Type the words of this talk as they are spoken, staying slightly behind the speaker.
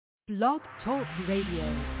Blog Talk Radio.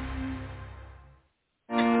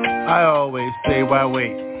 I always say, why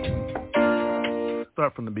wait?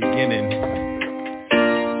 Start from the beginning.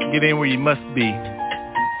 Get in where you must be.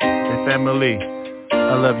 Hey, family,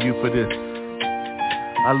 I love you for this.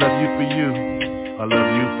 I love you for you. I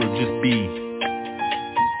love you for just be.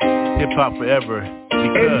 Hip-hop forever.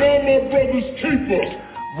 Because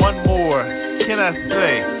one more, can I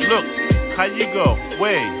say, look, how you go?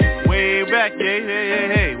 Way back,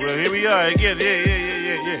 hey. Well, here we are again,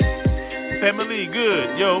 yeah. Family,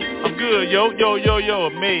 good, yo. I'm good, yo.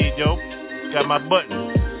 I'm made, yo. Got my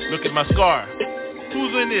button. Look at my scar.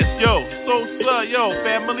 Who's in this, yo? So slur, yo.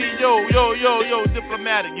 Family, yo.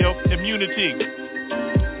 Diplomatic, yo. Immunity.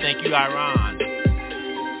 Thank you, Iran.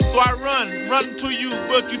 So I run to you,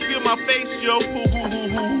 but you feel my face, yo. Hoo.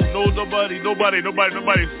 No, nobody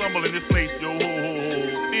stumble in this place, yo.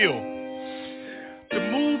 Feel. The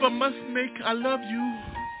move I must make, I love you.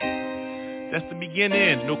 That's the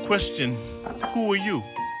beginning, no question. Who are you?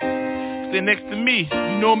 Stay next to me.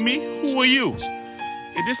 You know me? Who are you?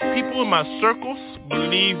 If this people in my circles,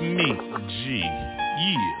 believe me.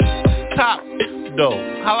 Yeah. Top, though.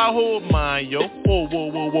 How I hold mine, yo. Whoa.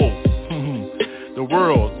 The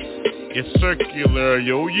world is circular,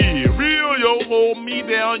 yo. Yeah. Real, yo. Hold me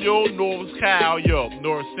down, yo. North Cal, yo.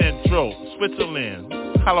 North Central, Switzerland.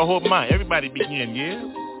 How I hold mine. Everybody begin, yeah?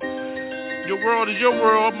 Your world is your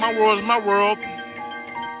world, my world is my world.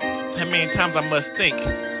 How many times I must think,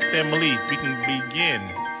 family, we can begin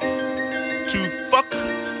to fuck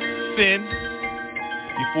sin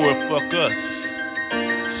before it fuck us.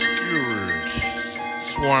 Scourge,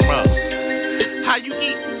 swarm up. How you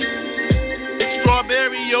eat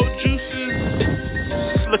strawberry, yo, juices?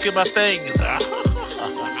 Look at my things.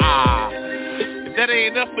 If that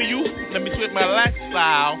ain't enough for you, let me switch my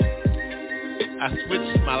lifestyle. I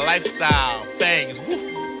switched my lifestyle. Things.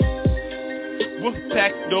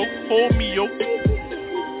 WolfPack, though. Hold me, yo.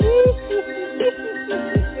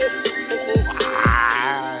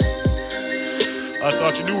 I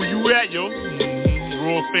thought you knew where you were at, yo.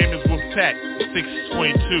 World famous WolfPack,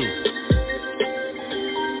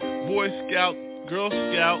 622. Boy Scout, Girl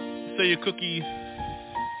Scout, say your cookies.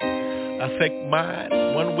 I take mine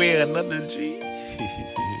one way or another, G.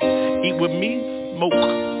 Eat with me, smoke,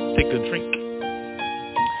 take a drink.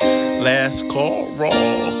 Last call, raw.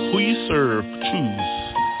 Who you serve? Choose.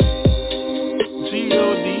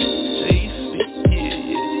 G-O-D-J-C.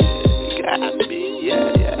 Yeah. Got me.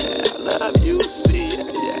 Yeah. I love you. See.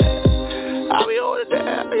 Yeah. I'll be on it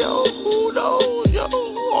down, yo. Who knows, yo?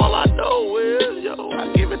 All I know is, yo, I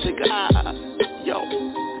give it to God. Yo.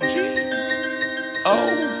 G-O-D-J-C.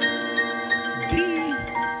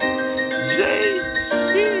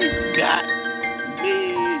 Got me.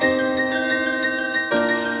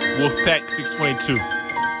 WolfPack 622.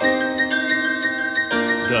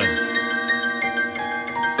 Done.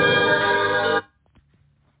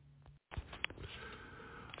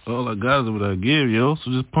 All I got is what I give, yo.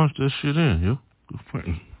 So just punch that shit in, yo.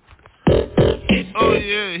 Oh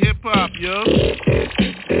yeah, hip hop, yo.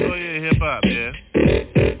 Oh yeah, hip hop, yeah.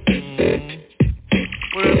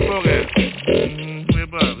 Where that smoke at?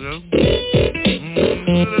 Hip hop, yo.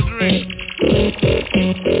 Where's the drink?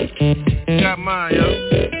 Got mine, yo.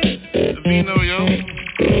 Vino, yo.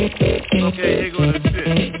 Okay, here go the shit.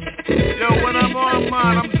 Yo, when I'm on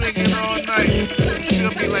mine, I'm drinking all night.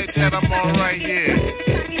 Feel me like that, I'm alright, yeah.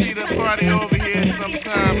 See the party over here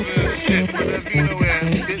sometimes and shit with the Vino ass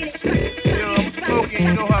bitch. Yo, I'm smoking,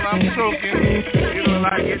 you know how I'm choking. You know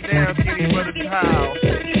how I get down, kitty, but it's how.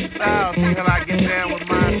 Style, see how I get down with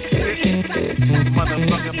my shit.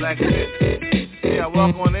 Motherfucking black shit. Yeah, I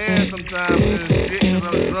walk on air sometimes and shit, cause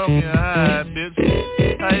I'm drunk and high, bitch.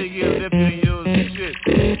 How you get lifted in your shit?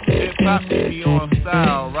 Hip hop can be on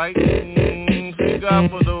style, right? Speak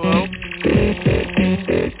up for the world.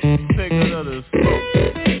 Take another smoke.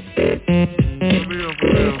 For real.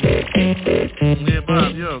 Hip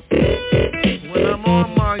hop, yo. When I'm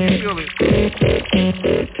on mine, you feel it.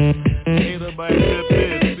 Ain't nobody slip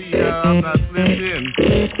in. See how I'm not slipped in.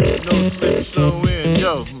 No slip show in,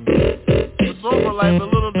 yo. It's over life a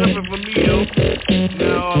little different for me, yo.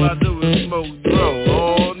 Now all I do is smoke, grow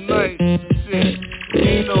all night. Shit,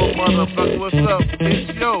 you know, motherfucker, what's up?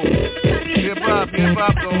 It's yo. Hip hop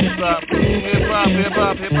don't stop. Hip hop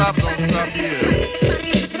don't stop here.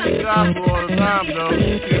 Speak gospel all the time, though.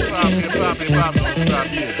 Hip hop don't stop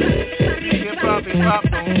here. Speak hip hop don't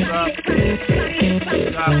stop.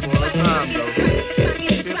 Speak gospel all the time, though.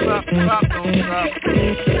 Hip hop don't stop.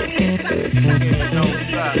 It don't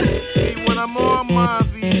stop. See, when I'm on my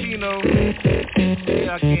Vino, see,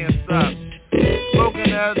 I can't stop.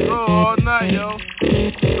 Smoking that draw all night, yo.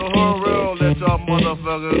 The whole y'all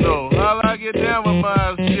motherfuckers know. How I get down with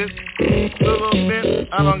my shit? Little bitch,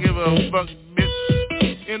 I don't give a fuck,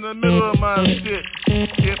 bitch. In the middle of my shit.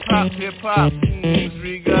 Hip hop,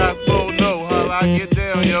 street guys both know how I get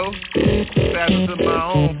down, yo. Faster to my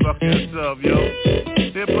own fucking self, yo.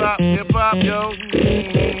 Hip hop, yo.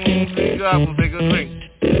 Street guys will take a drink.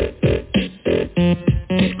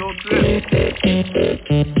 No trip.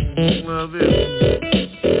 Love it.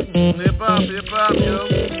 Hip hop, yo.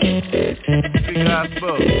 Street guys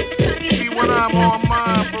both. See when I'm on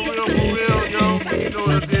mine, for real, yo. You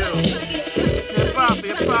know the deal.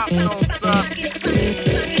 Hip hop, don't stop.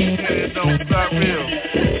 And it don't stop real.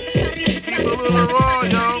 Keep a little raw,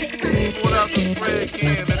 yo. Without the spray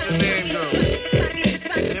can, let the name go.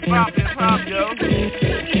 Hip hop, yo.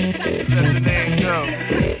 Let the name go.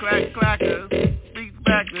 Clackers, beat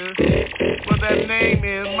backers. What that name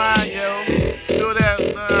is, mine, yo. Do that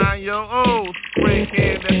line, yo. Oh, spray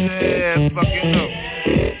can, let your ass fucking go.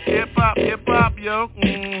 Hip hop, yo.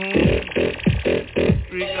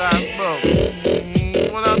 Street guys smoke.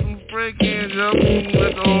 Without some spray cans, yo.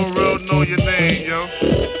 Let the whole world know your name, yo.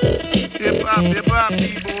 Hip hop,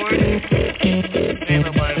 D-boy. Ain't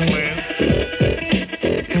nobody playing.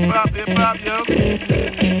 Hip hop, yo. Street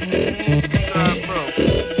guys smoke.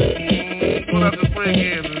 Without the spray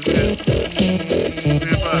cans and shit.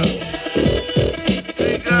 Hip hop.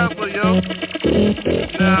 Street guys, yo.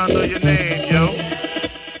 Now I know your name, yo.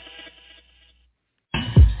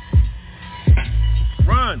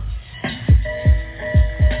 Run.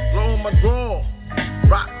 Blow my draw.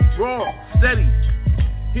 Rock, raw, steady.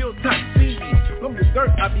 Hilltop CD. From the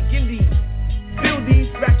dirt I begin these. Feel these,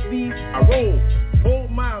 back these, I roll.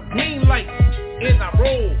 Hold my green light and I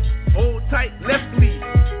roll. Hold tight, left lead.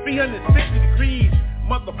 360 degrees.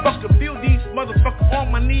 Motherfucker, feel these motherfucker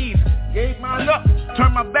on my knees. Gave mine up,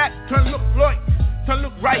 turn my back, turn look right. Turn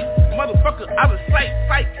look right, motherfucker, out of sight.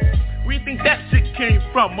 Where you think that shit came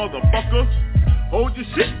from, motherfucker? Hold your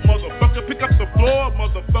shit, motherfucker, pick up the floor,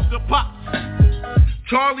 motherfucker, pop.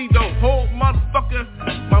 Charlie though, whole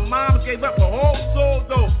motherfucker. My mom gave up her whole soul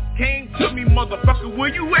though. Came to me, motherfucker,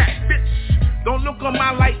 where you at, bitch? Don't look on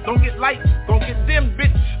my light, don't get light, don't get dim,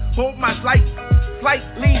 bitch. Hold my light,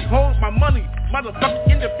 slightly, hold my money, motherfucker,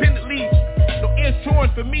 independently. No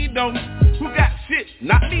insurance for me though. Who got shit?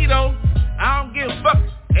 Not me though. I don't give a fuck.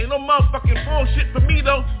 Ain't no motherfucking bullshit for me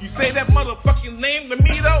though. You say that motherfucking name to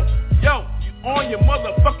me though. Yo, you on your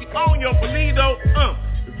motherfucking own, yo, believe though.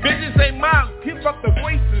 Bitches ain't mine, keep up the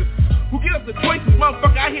voices. Who get up the choices,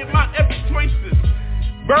 motherfucker? I hear my every choices.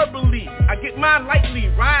 Verbally, I get mine lightly,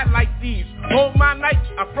 ride like these. Hold my night,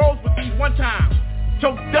 I froze with these one time.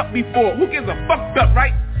 Choked up before, who gives a fucked up,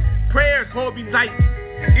 right? Prayers hold me tight.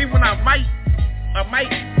 Even when I might.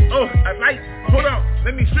 Hold on,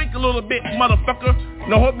 let me shrink a little bit, motherfucker.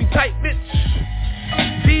 No, hold me tight, bitch.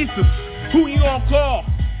 Jesus, who you gonna call?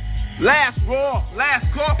 Last call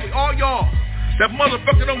for all y'all. That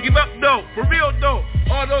motherfucker don't give up though, for real though.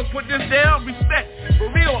 All those put this down, respect. For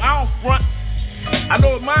real, I don't front. I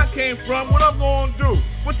know where mine came from, what I'm gonna do?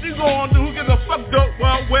 What you gonna do? Who gives a fuck though?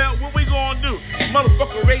 Well, what we gonna do?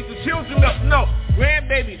 Motherfucker raise the children up, no.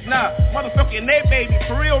 Grandbabies, nah. Motherfucker and they baby,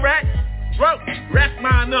 for real, right? Bro, rack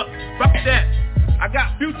mine up, fuck that. I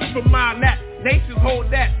got future for mine, that. Nations hold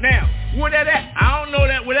that now. Where that at? I don't know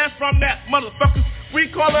that. Where that's from, that motherfucker. We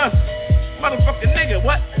call us motherfucking nigga,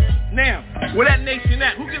 what? Now, where that nation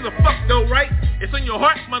at? Who gives a fuck though, right? It's in your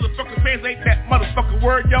heart, motherfucker. Translate that motherfucker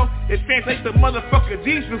word, yo. It translates to motherfucker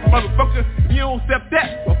Jesus, motherfucker. You don't accept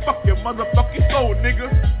that? Well, fuck your motherfucking soul, nigga.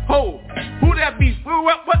 Ho, who that be?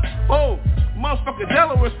 What? Ho, motherfucker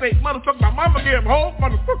Delaware State, motherfucker. My mama gave him home,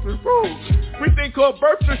 motherfucker. Ho, we think called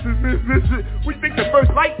birth certificate. We think the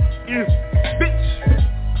first light is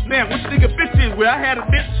bitch. Man, what you think a bitch is? Where I had a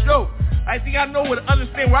bitch show. I think I know where to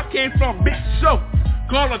understand where I came from, bitch show.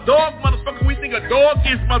 Call a dog, motherfucker, we think a dog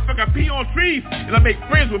is, motherfucker, I pee on trees, and I make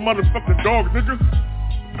friends with motherfucking dogs, nigga.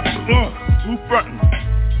 Who frontin'?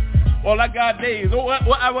 All I got days,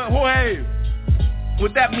 hey.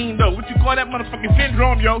 What that mean, though? What you call that motherfucking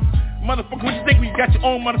syndrome, yo? Motherfucker, what you think when you got your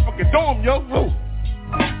own motherfucking dome, yo? Whoa.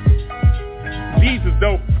 Jesus,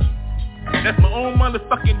 though. That's my own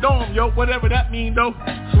motherfucking dome, yo, whatever that mean, though.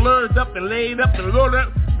 Slurred up and laid up and rolled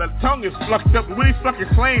up. My tongue is flucked up, really fucking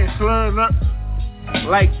slaying, slurred up.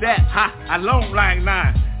 Like that, ha, I long line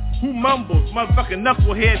 9. Who mumbles, motherfucking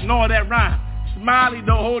knucklehead and all that rhyme. Smiley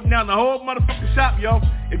though, holding down the whole motherfucking shop, yo.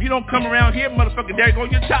 If you don't come around here, motherfucker, there go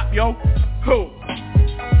your top, yo.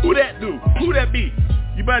 Who that do? Who that be?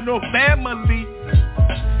 You better know family.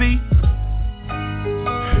 See?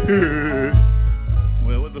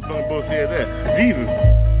 Well, what the fuck bullshit is that? Jesus.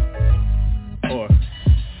 Or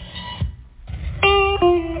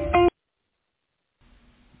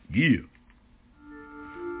Yeah.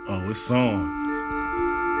 Oh, it's on.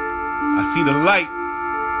 I see the light.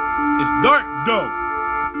 It's dark though.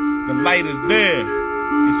 The light is there.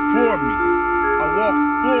 It's for me. I walk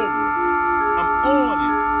forward. I'm on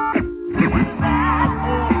it. I'm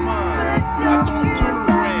on mine. I don't turn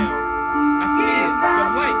around. I see it. The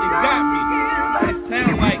light, it got me. It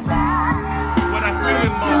sounds like what I feel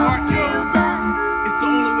in my heart, yo. It's the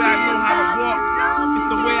only way I know how to walk.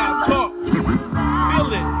 It's the way I talk.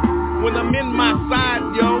 Feel it. When I'm in my side,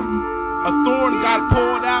 yo, a thorn got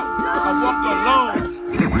poured out. I walk alone.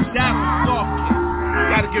 Shadows stalking.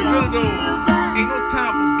 Gotta get rid of those. Ain't no time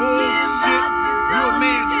for bullshit. Real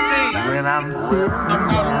man stand. When I'm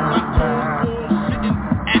out on my own bullshitting,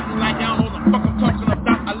 acting like I don't know what the fuck I'm talking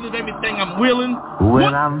about. I live everything I'm willing. When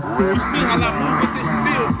what? I'm You see how I move with this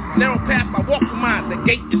field? Narrow path, I walk for mine. The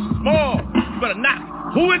gate is small. You better knock.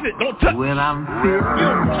 Who is it? Don't touch. When I'm feel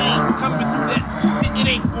pain coming through that shit. It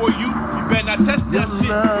ain't for you. You better not touch that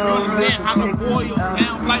shit. You understand how the boil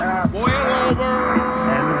sounds like? Boil over.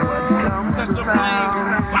 Touch the flame.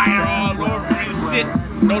 Fire all over and shit.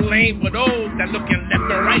 No lane for those that looking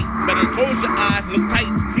left or right. Better close your eyes, look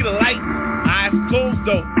tight. See the light. Eyes closed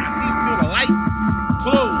though. I feel the light.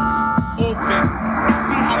 Close. Open.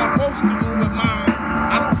 See how I'm supposed to do with mine.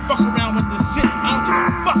 I don't fuck around with this shit. I don't give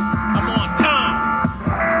a fuck. I'm on time.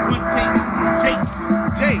 One take. Jake.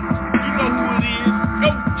 Jake. You know who it is. Yo,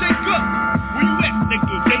 Jacob. Where you at,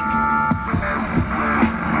 nigga? Jake.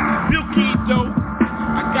 Real kid though.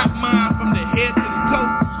 I got mine from the head to the toe.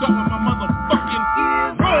 Start with my motherfucking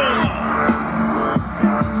roll.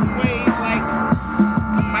 Way like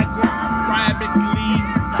a microprivately.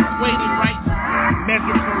 Weighted right.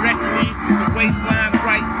 Measure correctly. The waistline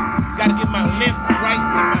right. Gotta get my length right.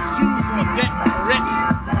 And my shoes on deck correct.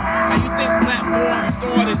 How you think platform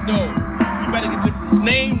started though? You better get your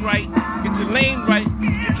name right. Get your lane right.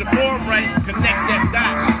 Get your form right. Connect that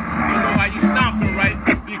dot. You know how you stomping right.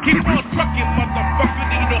 You keep on trucking, motherfucker.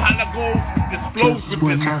 Then you know how to go. Explode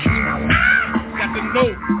with this. Got the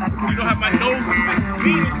nose. You know how my nose is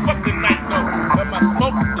clean as fuck tonight though. But my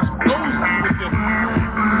smoke explodes with this.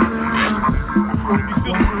 You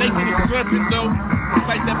feel the snake in the serpent though. It's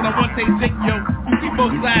like that, but I want to take yo. You see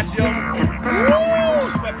both sides, yo. Woo!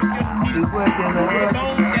 You better get eat it. The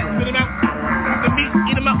bones, that spit them out. The meat,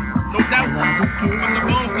 eat them out. No doubt. But the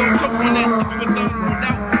bones don't choke on that. If you would know, no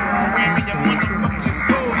doubt. Ram in your motherfucking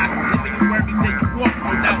soul. I can live in you every day you walk,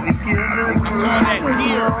 no doubt. I call that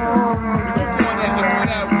here. We gon' call that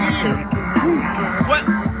here.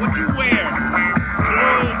 What you wear?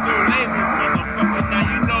 Clothes, no labels, motherfucker. Now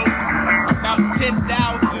you know about 10,000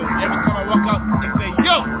 every time I walk out and say,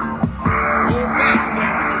 yo, WolfPack,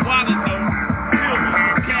 the wallet though, feel me,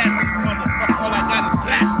 cash, motherfucker, all I got is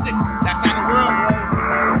plastic, that's how the world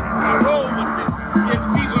rolls, I roll with it, get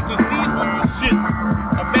feet on the seeds on the shit,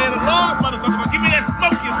 a man of law, motherfucker, give me that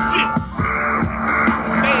smoking shit,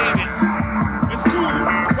 baby, it's cool,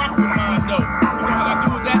 rock with mine though, you know how I do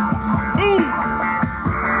with that, boom,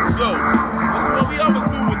 so, this is what we always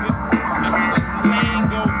do with this, I see this lane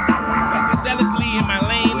go, psychedelically in my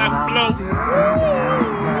lane, I flow.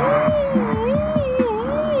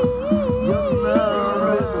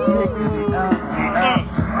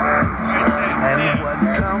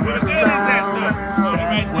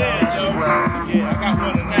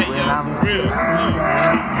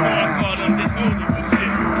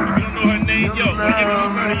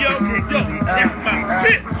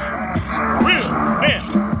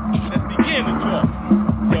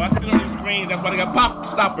 That's why they got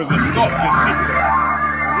pop stoppers and sculpts and shit.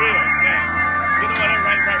 Real, now. Get all that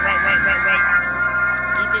right.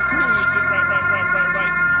 Keep it cool and shit,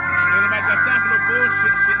 right. Anybody got time for no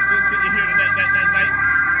bullshit shit in here tonight.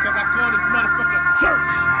 Cause I call this motherfucker church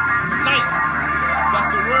tonight.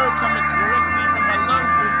 That's the word coming directly from my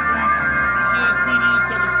lungs. You can't see these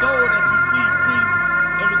to the soul that you see free.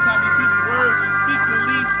 Every time you speak the words, you speak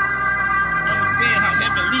release. Understand how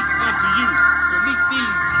heaven leaks unto you. So leak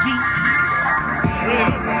these, G. Real.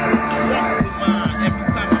 I walk with mine every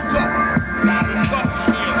time I talk. I talk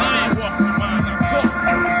to me and I ain't walk with mine. I talk.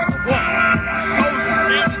 I walk. I told you,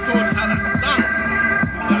 man. We told you how to stop.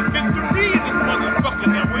 We got victory in this motherfucker.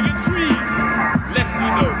 Now where your tree? Let me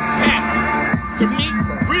know. Pass it. To me,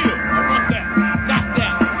 real. I want that. Got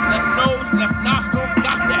that. Left nose, left nostril.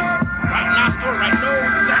 Got that. Right nostril, right nose.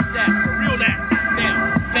 Got that. For real that. Now,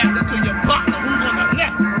 pass that to your partner who's on the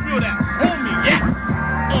left. For real that. Homie, yeah.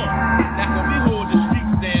 That's when we hold the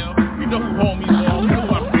streets down. You know who homies are. You know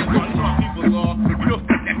who our friends are. You know who our people are. You know who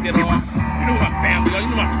connected are. You know who our family are. You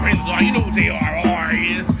know who our friends are. You know who they are. R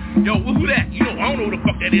is. Yo, who that? You know, I don't know who the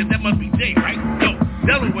fuck that is. That must be Jay, right? Yo,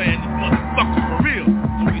 Delaware and this motherfucker for real.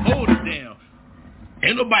 So we hold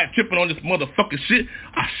Ain't nobody tripping on this motherfucking shit.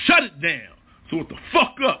 I shut it down. So what the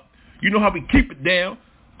fuck up? You know how we keep it down?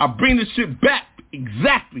 I bring this shit back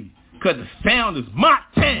exactly because the sound is my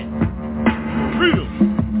town. For real.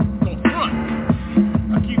 Don't front.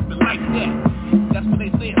 I keep it like that. That's what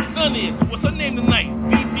they say a son is. So what's her name tonight?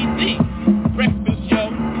 BBD. Breakfast,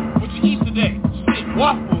 yo. What you eat today? Shit,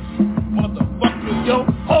 waffles. Motherfucker, yo.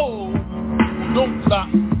 Oh, don't stop.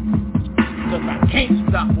 Because I can't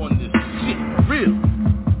stop on this shit. For real.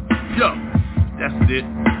 Yo, that's it.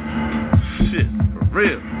 Shit, for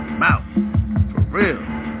real. I'm out. For real.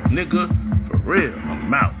 Nigga, for real.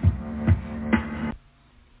 I'm out.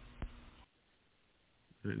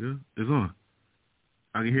 It's on.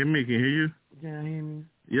 I can hear me. Can you hear you? Can I hear me?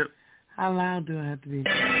 Yep. How loud do I have to be? I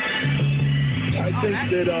think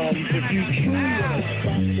that if you truly want to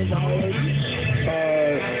stop the violence,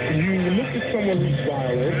 you look at someone who's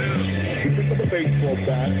violent, you pick up a baseball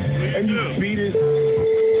bat, and you beat it.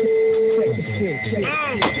 Oh,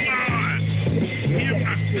 God! Hear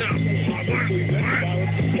myself.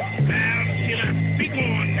 Now, can I speak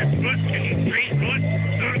on this? What? Can you say what?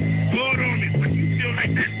 Hold on me. What you feel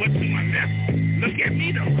like that? What to my left? Look at me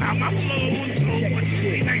though. How my flow is low. What you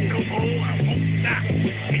see like so old? I won't stop.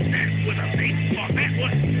 Hit that with a baseball bat.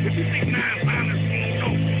 What? What you think non-violence means?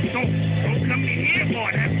 Don't come in here,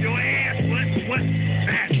 boy. That's your ass. What?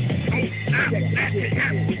 That. Don't stop. That's it.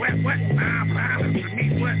 What? Non-violence to me.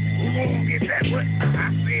 What? Who gonna get that? What? I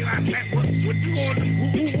say like that. What you gonna do?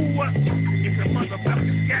 Who? What? It's a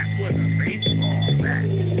motherfucking cat with a baseball bat.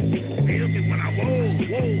 Feel me when I whoa.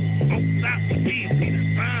 Don't stop with me. See the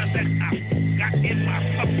sign that I got in my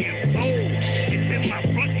fucking soul. It's in my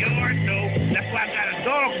front yard, though. That's why I got a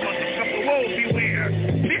dog, motherfucker. Whoa, beware.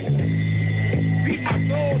 Bitch. See my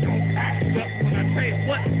soul, don't act up when I say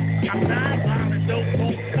what? I'm non-violent, though.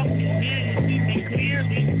 Don't come in here. You see me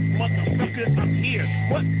clearly. Motherfucker, I'm here.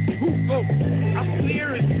 What? Who? Oh, I'm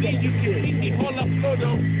clear and see. You can see me. Hold up, photo.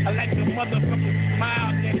 I like the motherfucker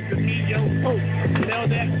smile next to me, yo. Oh, smell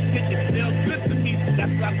that shit. It smells good to me.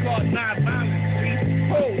 That's what I call non-violent, see?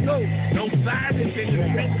 Oh, no violence in the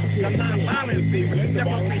street. I'm non-violent, see? When you step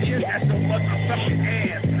up in here, that's your motherfucking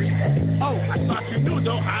ass, see? Oh, I thought you knew,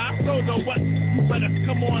 though. I don't know what. You better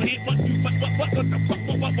come on here. What the fuck?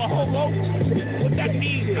 Hold on. What that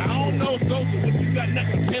means? I don't know, so what you got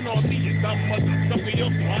nothing to pin on me. You some motherfucker, yo,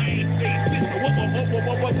 so I ain't say shit.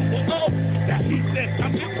 Whoa. That he said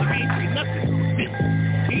something, so I ain't say nothing.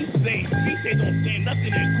 He say don't say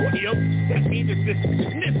nothing in court, yo. That means it's just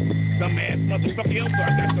snip. Some ass motherfucker, yo. So I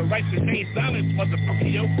got the right to remain silent, motherfucker,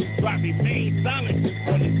 yo. So I remain silent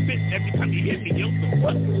on this bitch every time you hear me, yo. So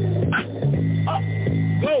what? Up.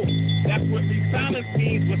 Go. That's what the silence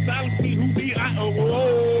means. What silence means, who be I?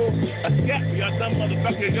 A scat, yo. Some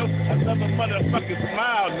motherfucker, yo. Another motherfucking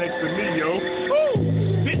smile next to me, yo. Woo.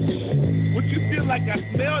 Bitch. What you feel like I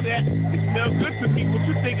smell that? It smells good to me. What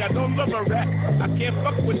you think? I don't love a rat. I can't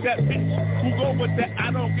fuck with that bitch. Who go with that?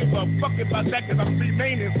 I don't give a fuck about that because I'm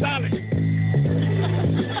remaining silent.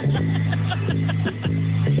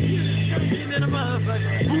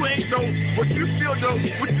 Who ain't though? What you feel though?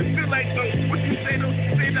 What you feel like though? What you say though?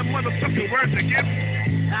 Say that motherfucking words again.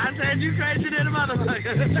 I said you crazy than a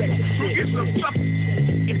motherfucker. Who gets some stuff?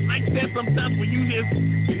 It's like that sometimes when you just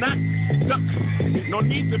not stuck. No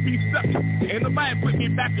need to be stuck. Ain't nobody put me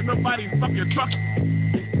back in nobody's fucking truck.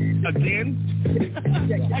 Again.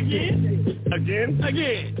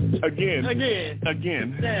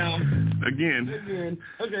 Damn. Again.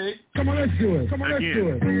 Okay. Come on, let's do it. 1, 2,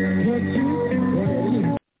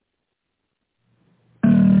 1.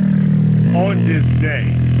 On this day,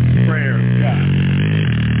 prayer of God.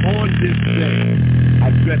 On this day, I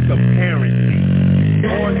dress up parenting.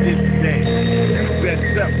 On this day, dress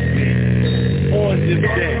up me. On this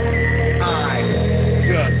day, I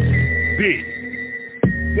just be.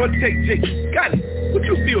 One take, Jake. Got it. What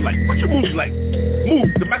you feel like? What you move like?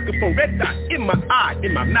 Move the microphone, red dot in my eye,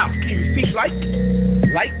 in my mouth. Can you see light?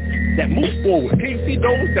 Light that move forward. Can you see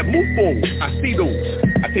those that move forward? I see those.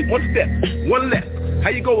 I take one step, one left. How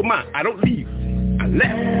you go with mine? I don't leave. I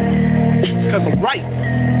left. Cause I'm right.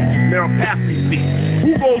 Now I'm past me, see.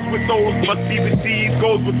 Who goes with those must be received,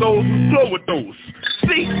 goes with those who flow with those.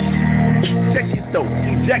 See? Check it though.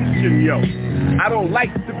 Injection, yo. I don't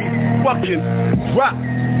like to be fucking dropped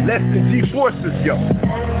less than G-forces, yo.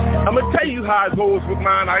 I'ma tell you how it goes with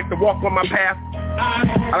mine. I like to walk on my path.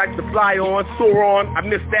 I like to fly on, soar on. I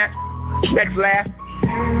miss that. Next laugh.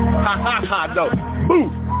 Ha, though. Boo.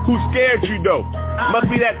 Who scared you, though? Must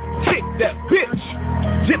be that chick, that bitch.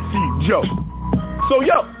 Gypsy Joe. So,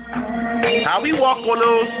 yo, How we walk on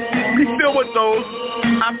those, we feel with those.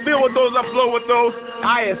 I feel with those, I flow with those.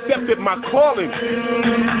 I accepted my calling.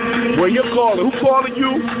 Where you're calling, who calling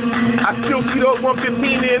you? I still see those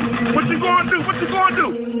 115 in. What you gonna do? What you gonna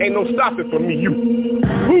do? Ain't no stopping for me, you.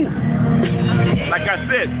 Who? Like I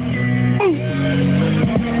said, who?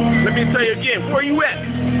 Let me tell you again, where you at?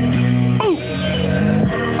 Who?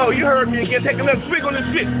 Oh, you heard me again. Take another swig on this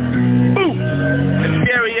shit. Who? As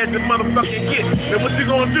scary as the motherfucking get. Then what you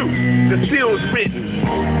gonna do? The seal's written.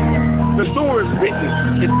 The door is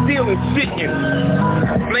written. It's still and sitting.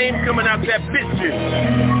 Flame coming out that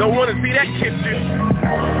bitchin'. Don't want to see that kitchen.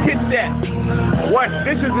 Hit that. Wash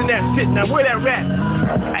dishes in that shit. Now where that rat?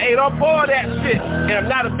 I ate up all that shit. And I'm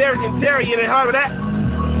not a vegetarian and how of that?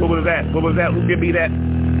 What was that? What was that? Who give me that?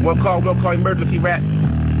 One call emergency rat.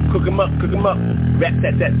 Cook 'em up, cook 'em up. Rat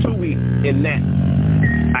that tui in that.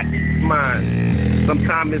 I eat mine.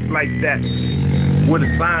 Sometimes it's like that. Where the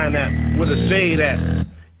sign at? Where the shade at?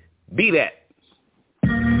 Be that.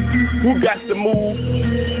 Who got to move?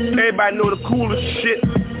 Everybody know the coolest shit.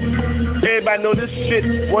 Everybody know this shit.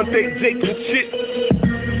 One thing, Jake and shit.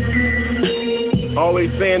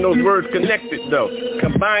 Always saying those words connected though.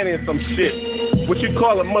 Combining some shit. What you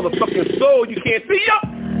call a motherfucking soul you can't see up.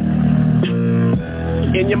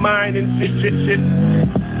 In your mind and shit.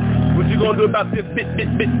 What you gonna do about this bit?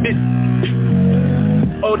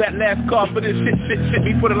 Oh, that last call for this shit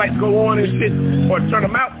before the lights go on and shit. Or turn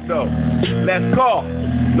them out, though. Last call.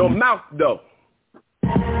 No mouth, though.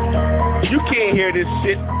 You can't hear this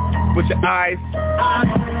shit with your eyes.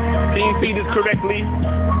 Can you see this correctly?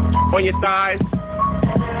 On your thighs?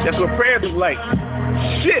 That's what prayers is like.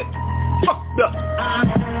 Shit. Fucked up.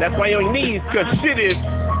 That's why you're on your knees, because shit is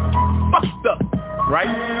fucked up. Right?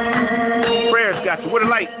 Prayers got you. Where the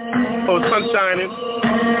light? Oh, the sun shining.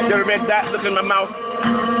 There's a red dot. Look in my mouth.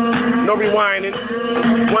 No rewinding.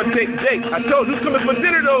 One take, Jake. I told you, coming for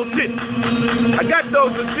dinner, those shit. I got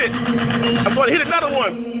those and shit. I'm going to hit another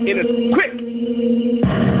one. And it's quick.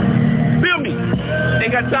 Feel me?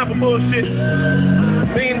 Ain't got time for bullshit.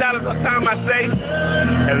 $1 million a time I say,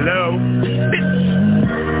 hello, bitch.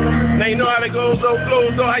 Now you know how it goes, those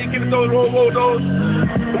flows, how you give it those, those.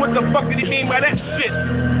 What the fuck did he mean by that shit?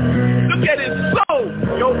 Look at his soul,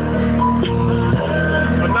 yo.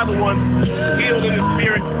 Another one, healed in his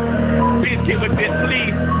spirit. Please get with it,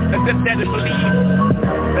 please. Accept that and believe.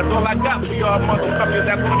 That's all I got for y'all motherfuckers.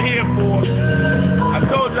 That's what I'm here for. I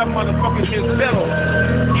told y'all motherfuckers been settled.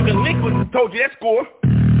 Even Liquid told you that score.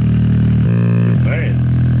 Man,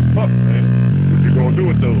 fuck, man. What you gonna do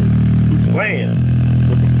with those? Who's playing?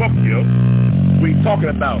 What the fuck, yo? What you talking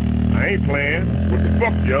about? I ain't playing. What the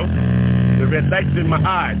fuck, yo? The red lights in my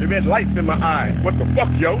eye. The red lights in my eye. What the fuck,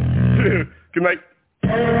 yo? Good night.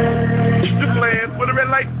 Just playing. Where the red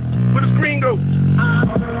light? Where the screen go?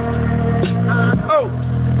 Oh,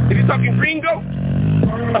 is he talking green go?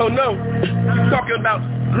 Oh no, he's talking about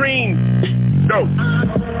green go.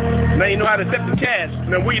 Now you know how to accept the cash.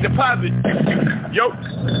 Now where you deposit? Yo.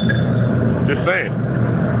 Just saying.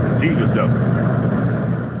 Jesus though.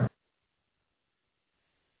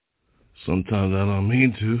 Sometimes I don't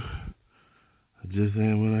mean to. I just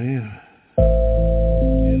am what I am.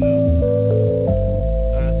 You know?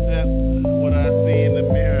 I accept what I see in the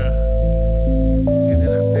mirror. And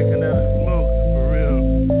then I take another smoke, for real.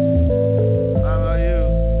 How about you?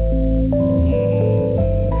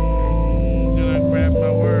 Then I grab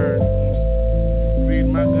my word. Read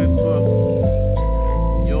my good book.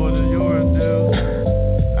 Yours is yours, dude.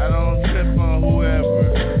 I don't trip on whoever.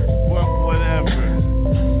 Fuck whatever.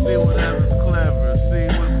 See whatever's clever. See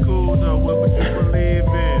what's cool though. What would you believe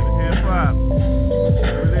in? Hip hop.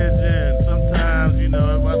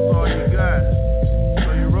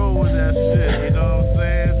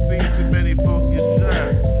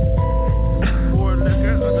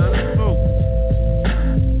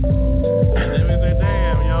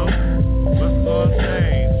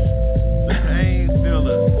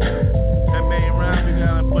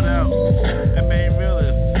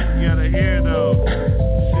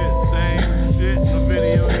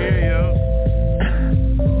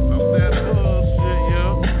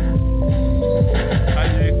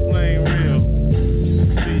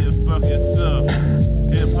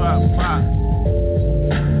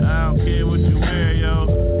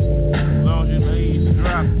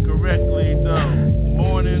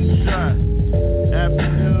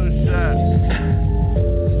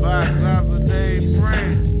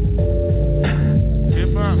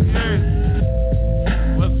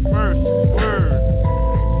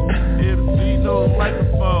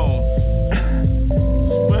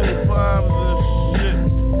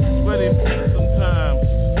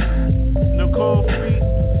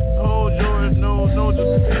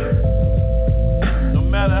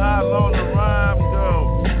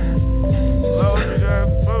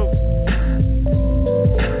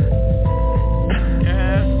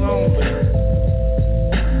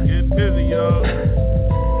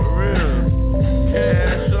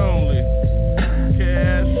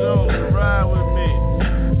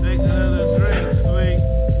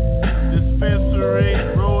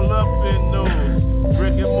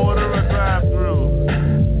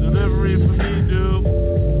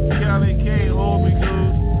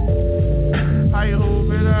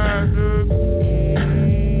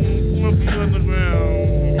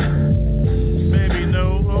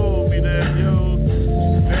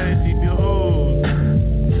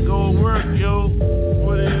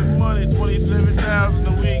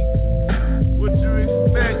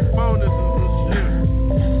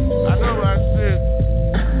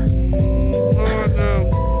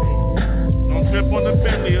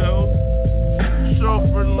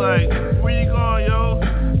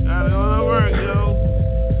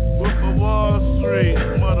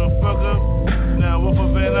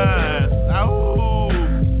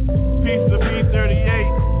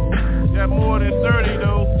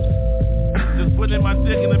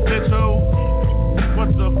 dick in the bitch hole. What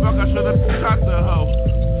the fuck, I should've shot the hoe.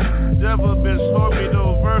 Devil bitch, hold me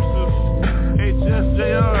those verses.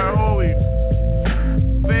 HSJR, holy.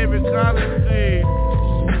 Favorite college team.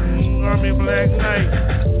 Army Black Knight.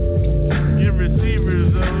 Get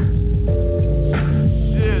receivers though.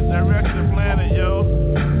 Shit, direct the planet, yo.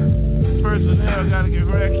 Personnel gotta get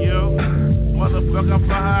wrecked, yo. Motherfucker, I'm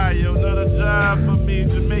for high, yo. Another job for me.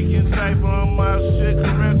 Jamaican type on my shit.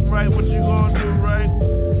 Correct, right? What you gonna do, right?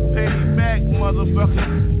 Pay me back,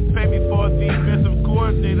 motherfucker. Pay me for a defensive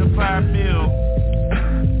coordinator, $5 mil.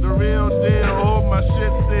 The real deal, hold my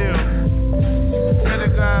shit still.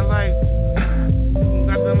 Pentagon like,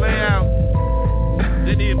 got the layout.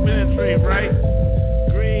 They need penetrate, right?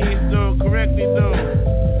 Greens though, correct me though.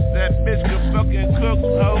 That bitch can fucking cook,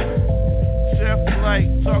 ho. Chef like,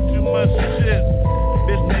 talk too much shit.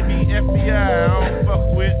 Bitch may be FBI, I don't fuck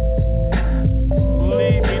with.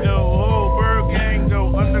 Believe me though, whole ByrdGang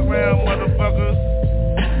though, underground motherfuckers.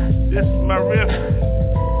 This is my riff.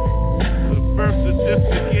 The birth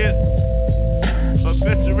certificate.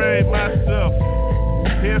 Obituary myself.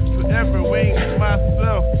 Here forever, wings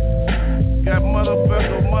myself. Got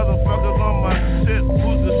motherfuckers on my shit.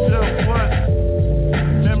 Who's the shelf? What?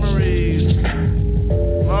 Memories.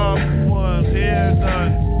 Lost ones, hair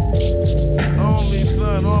done. Only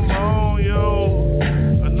son on my own, yo.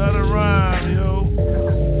 Another rhyme, yo.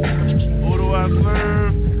 Who do I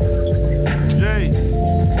serve? Jay.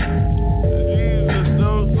 Jesus,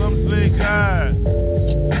 though, some say God.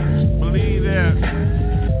 Believe that.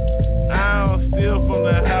 I don't steal from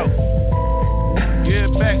the house.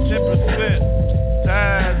 Give back 10%.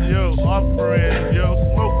 Tithes, yo. Offerings, yo.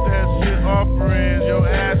 Smoke that shit, offerings, yo.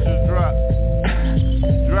 Ashes drop.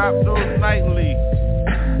 Drop those nightly.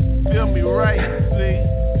 Feel me right, see.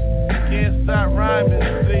 Can't stop rhyming,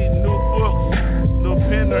 see. New books, no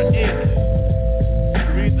pen or ink.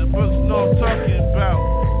 Read the books, know I'm talking about.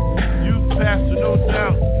 Youth pastor, no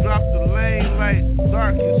doubt. Drop the lane like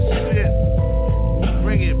dark as shit.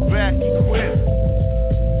 Bring it back, equip.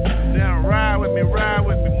 Now ride with me,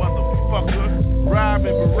 motherfucker. Ride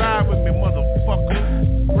with me, motherfucker.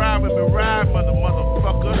 Ride with me,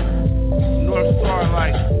 motherfucker. North Star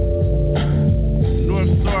light.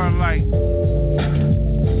 North Star light.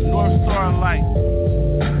 North Star light.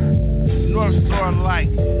 North Star light.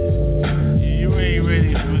 You ain't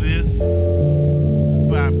ready for this.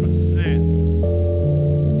 5%.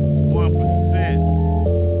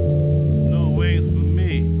 1%. No ways for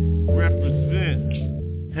me. Represent.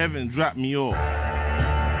 Heaven dropped me off.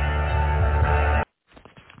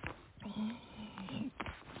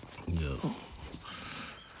 Yo.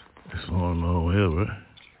 It's on over here, right?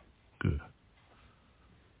 Good.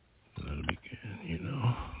 Let it begin, you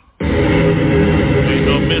know. Ain't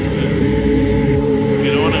no missing.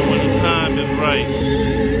 Get on it when the time is right.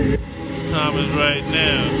 The time is right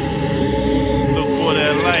now. Look for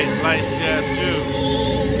that light. Light's got you.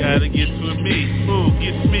 Gotta get with me. Ooh,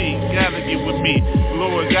 get me. Gotta get with me.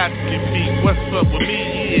 Lord got to get me. What's up with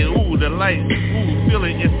me? Yeah, ooh, the light. Ooh, feel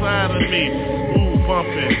it inside of me. Ooh,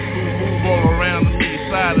 bumping. Ooh, move all around me.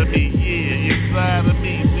 Inside of me, yeah, inside of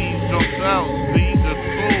me, these jumps out, see, the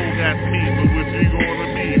soul got me, but what you gonna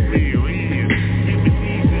be, real, yeah, keep it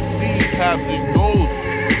easy, see how it goes,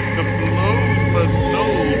 the flows must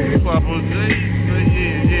know, Papa J, say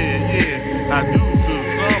yeah, I do to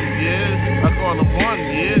some, yeah, I call them one,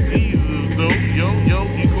 yeah, Jesus, though, yo,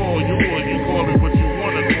 you call yours, you call it what you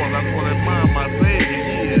wanna call, I call it mine, my baby,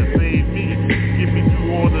 yeah, save me, get me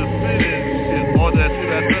through all the sin, shit, all that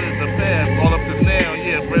shit I done in the past, all up to now,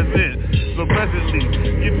 present. So presently,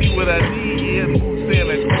 give me what I need, yeah, move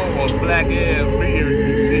Santa Claus, black ass beard,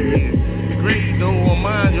 yeah. Green though on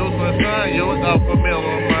mine, yo, sunshine, yo, alpha male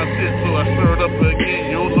on my shit, so I stirred up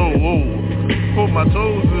again, yo, no, whoa. Put my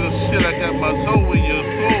toes in the shit, I got my toe in your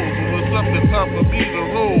soul, so what's up the top of me to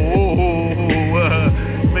roll,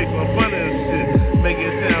 make some fun of shit, make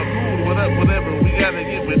it sound cool, whatever, we gotta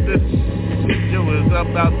get with this shit, yo, it's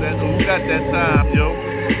about that, who got that time, yo.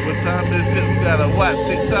 What time is it? We gotta watch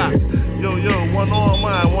TikTok. Yo, one on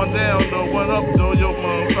mine, one down though, one up though. Yo,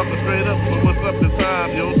 motherfucker, straight up. So what's up this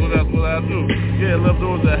time, yo? So that's what I do. Yeah, love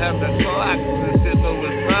those that have that clock and shit. So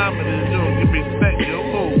it's time it is, yo. Give me respect, yo.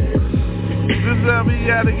 Oh. This is how we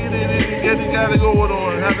gotta get it in. You gotta go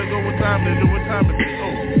on. How to go? What time is it? What time is it?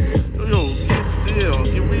 Oh, yo, get still,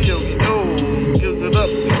 get real, yo. Give it up,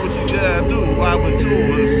 see what you gotta do. Why would you?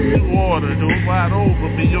 New order, yo. Wide over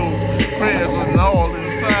me, yo. Prayers and all in.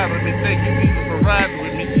 Let me thank you, Jesus, for riding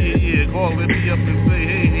with me, yeah, calling me up and say,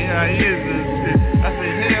 hey, here I is, and shit. I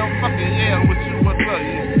say, hey, I'm fucking, yeah, I'm with you, what's up,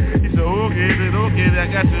 yeah. He said, okay, I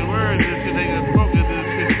got your words, and shit, they got spoken, and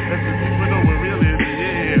shit. That's the people know what really is, yeah.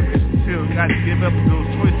 Gotta give up those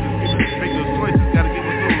choices. Make those choices. Gotta give up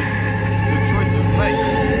the choices right.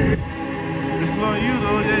 It's on you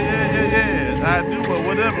though. Yeah. I do, but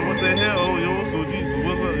whatever. What the hell, yo? So Jesus,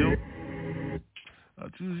 what's up, yo? I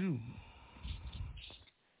choose you.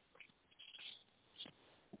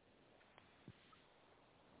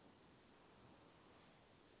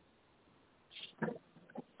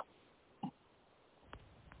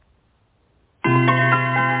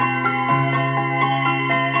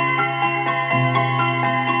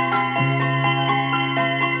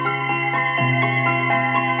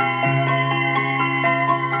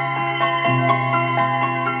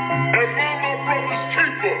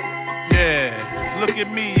 Look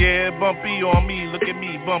at me, yeah, bumpy on me, look at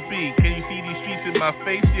me, bumpy. Can you see these streets in my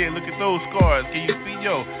face? Yeah, look at those scars. Can you see,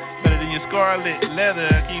 yo, better than your scarlet leather?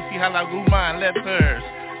 Can you see how I grew mine?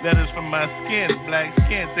 Letters from my skin, black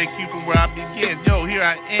skin. Thank you from where I begin. Yo, here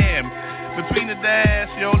I am, between the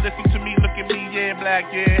dash. Yo, listen to me, look at me, yeah, black,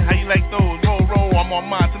 yeah. How you like those? Roll, I'm on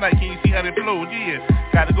mine tonight. Can you see how they flow? Yeah,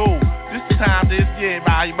 gotta go. This time, yeah,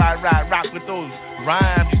 ride, rock with those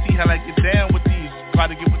rhymes. You see how I get down with these? Try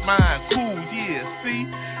to get with mine, cool, yeah, see?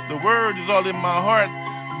 The word is all in my heart,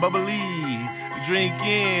 bubbly,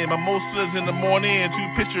 drinking, mimosas in the morning,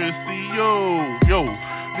 2 pictures, see, yo,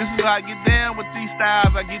 this is how I get down with these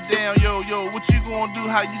styles, I get down, yo, what you gonna do,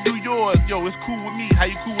 how you do yours, yo, it's cool with me, how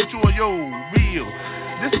you cool with yours, yo, real,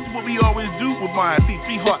 this is what we always do with mine, see,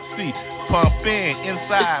 3 hearts, see, pumping,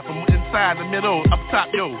 inside, from inside the middle, up top,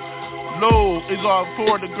 yo, low is all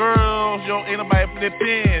for the girls, yo, ain't nobody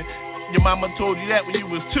flipping. Your mama told you that when you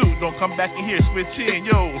was 2. Don't come back in here, switch in,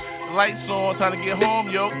 yo. Lights on, time to get home,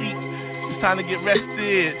 yo. Eat. It's time to get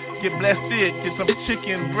rested, get blessed, get some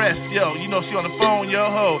chicken breast, yo. You know she on the phone,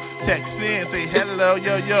 yo, ho. Text in, say hello,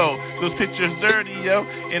 yo. Those pictures dirty, yo.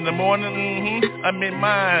 In the morning, I'm in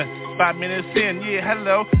mine. 5 minutes in, yeah,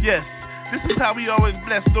 hello, yes. This is how we always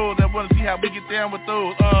bless those that want to see how we get down with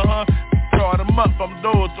those, Brought them up from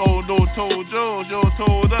those, told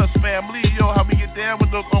us, family, yo, how we get down with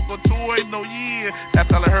those Uncle Toy, no, yeah, that's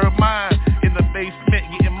all I heard mine, in the basement,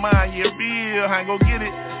 getting mine, yeah, real, I ain't gon' get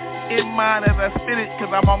it, in mine as I spit it, cause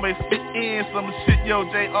I'm always spit in some shit, yo,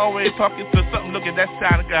 Jay always talking to something, look at that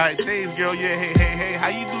sound guy, Days, girl, yeah, hey, how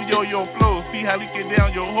you do, yo, flow, see how we get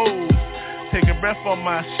down your hoes. Take a breath on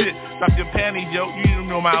my shit, drop your panties, yo, you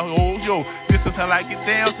know my hoes, yo. This is how I get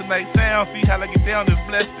down tonight, sound, see how I get down, this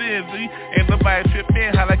blessing, see? Ain't nobody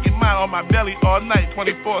tripping, how I get mine on my belly all night,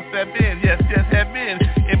 24/7, yes, heaven,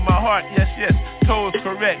 in my heart, yes, toes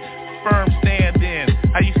correct, firm standing,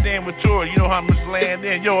 how you stand with yours, you know how much land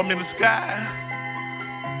in, yo, I'm in the sky,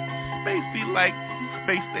 spacey like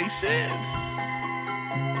space station,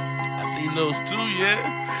 I see those too,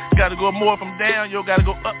 yeah. Gotta go more from down, yo, gotta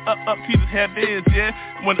go up, to the heavens, yeah.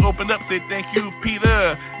 When it open up, say thank you,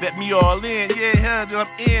 Peter, let me all in, yeah, then I'm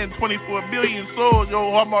in, 24 billion souls,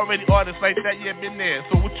 yo, I'm already artist like that, yeah, been there.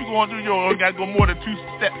 So what you gonna do, yo, gotta go more than 2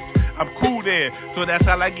 steps, I'm cool there, so that's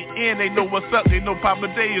how I get in, they know what's up, they know Papa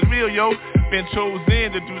Day is real, yo. Been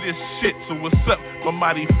chosen to do this shit, so what's up, my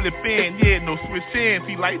body flip in, yeah, no switch in,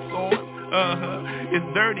 see lights on, it's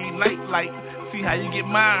dirty, light. See how you get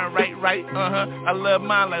mine right, I love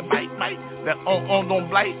mine like bite, that don't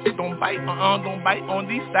bite, don't bite on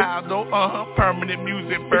these styles, though, permanent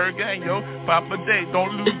music, ByrdGang, yo, Papa Day,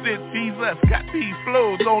 don't lose it, these us, got these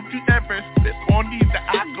flows, don't you ever slip on these that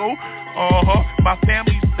I go, my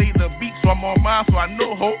family play the beat, so I'm on mine, so I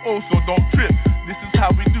know, so don't trip, this is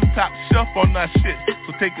how we do top shelf on that shit,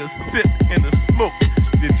 so take a sip in the smoke,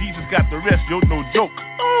 then Jesus got the rest, yo, no joke,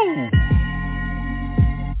 oh!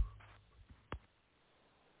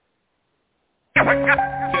 Just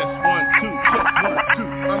 1, 2,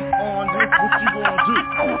 I'm on this, what you gonna do?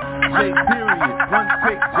 J period, run,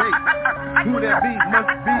 take J. Who that be,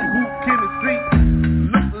 must be, who can it see?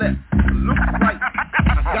 Look left, look right,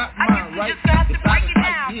 I got mine right, the side is right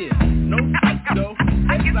here, no fight though,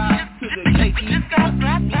 that side to the J-E, can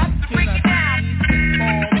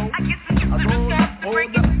I roll up,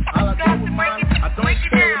 hold up, all I go with mine, I don't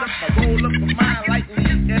hold up, I roll up with mine lightly,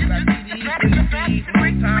 yes I need these,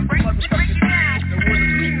 one time for motherfucking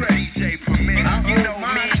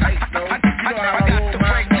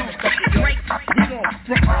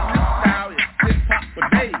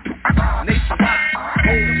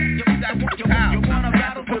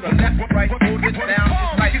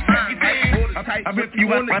you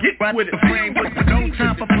wanna get with it, frame with it, no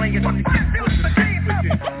time for playing.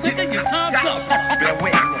 Nigga, your time's up. Better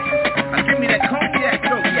wait. Give me that cognac,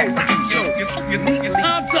 yo. You need your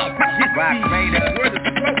time's up. Right, later. Where the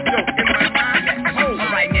smoke, yo, in my mind. Hold. All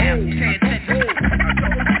right now, pay attention.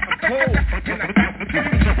 I'm cold.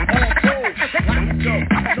 All cold. Yo,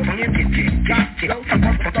 don't give me shit. got dope,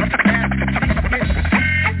 motherfucking ass.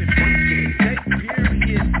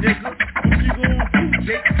 Period, nigga. What you gonna do,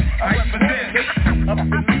 Jake? How you gonna make up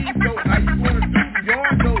the lead, though? How you gonna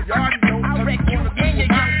do? Y'all know, cause you gonna do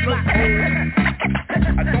my flow.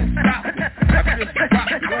 I don't stop. I just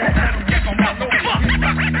rock. You don't have to check on my low. Cause I'm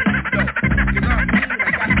mean, I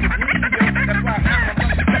got the green, yo. That's why I have my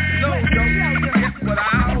motherfucking low, yo. Guess what I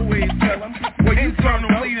always tell them? Well, you from the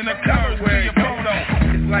lead in the cover where your photo.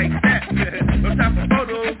 It's like that. No time for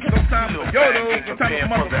photos, no time for yodos, no time for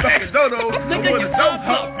motherfucking dodos. No more the dope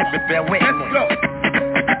up. Let's go.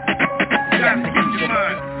 You gotta get your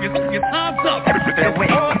mind. Your time's up.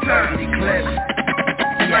 All time.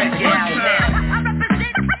 Like one time.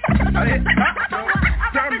 I hit pop, though.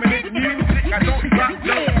 Terminate music. I don't drop,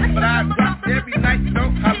 though. But I drop every night,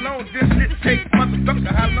 though. How long this shit take,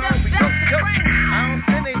 motherfucker? How long we go, yo? I don't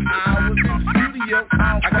spend 8 hours in the studio.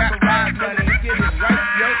 I got 5 money to get it right,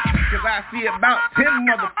 yo. Cause I see about 10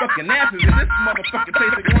 motherfucking asses in this motherfucking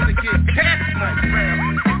place that wanna get cash tonight, fam.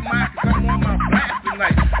 It's mine cause I'm on my blast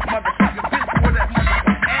tonight. Motherfucking bitch for that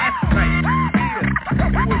motherfucking ass tonight. Yeah.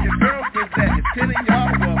 And where your girlfriend's at, it's 10 of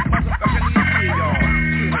y'all, well, motherfucking need 3 of y'all.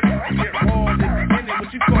 Get raw in the beginning, what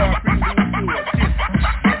you call prelude to a shit.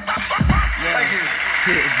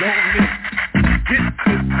 Yeah, don't miss. Get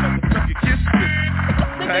this motherfucking kiss this.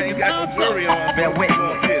 I ain't got no jewelry on, but we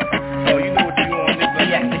gon' kiss. Oh, you know what you on, nigga.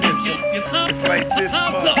 It's like this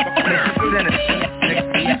motherfucker.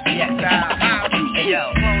 Hey yo,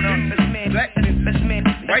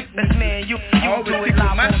 best man, you do it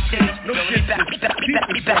live on stage. No shit, back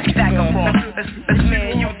and forth. Best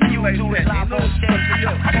man, you do it live on stage.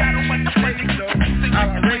 I don't want to play it though. I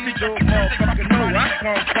already do, motherfucker know where I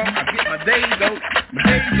come from. I get my day though,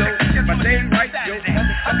 my day right yo.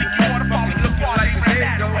 Motherfucking looking like a day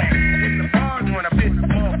though. In the bar, you wanna fit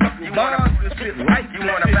motherfucking bars, this shit right. You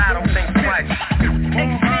wanna battle, think twice.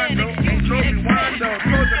 More hard though, ain't no rewind though.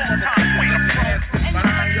 Throw the motherfucking ass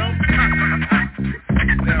behind yo.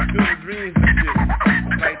 Now I feel the dreams and shit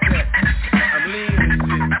like that. I'm lean and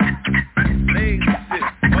shit, laying and shit.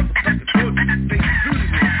 Motherfucking told you, they do this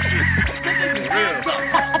shit. For real.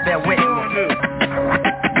 That way. Keep it real, dude.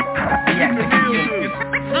 Keep it real, dude.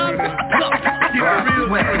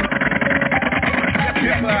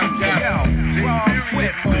 Hip hop, y'all.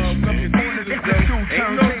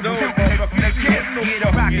 Ain't no dope, motherfucker. Ain't no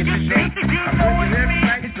fucking shit. I bring it every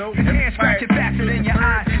night, though. Every fight.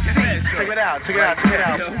 Check it out.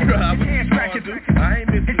 Hands scratch it. I ain't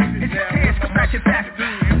been through this now. Scratch it back.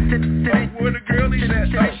 Where the girl is at? I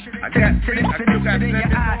still got 7 on.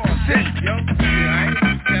 Yo, I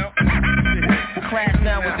ain't count. Class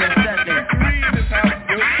now within seconds. 3 in this house,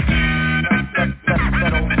 yo.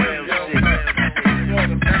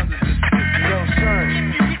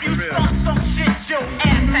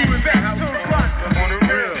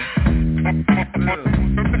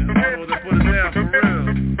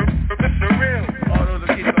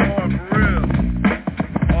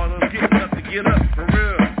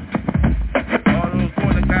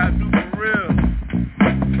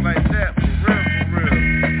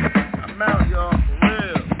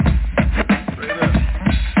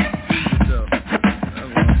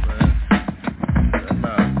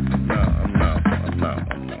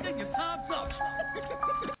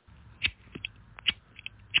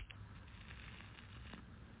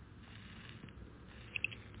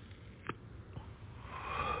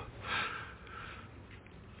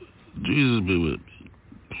 Jesus be with me.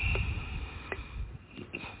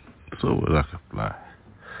 So what? I can fly.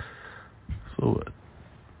 So what?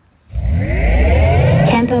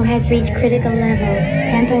 Tempo has reached critical level.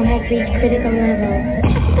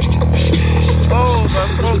 Oh, my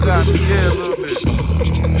throat got me here a little bit.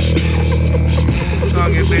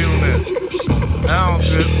 Trying to get me on that. I don't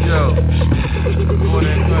trip, yo. Going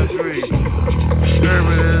in country.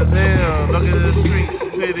 Urban as hell. Look at the street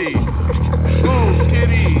city. Ooh,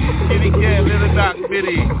 kitty cat, little doc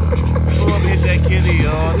bitty. Go up hit that kitty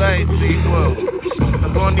all night, see, whoa.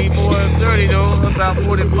 I'm gonna need more than 30 though, about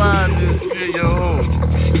 45 this shit, yo.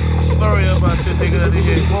 Sorry about this nigga that they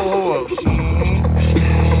hit. Whoa.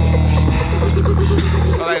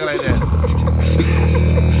 I like it like that.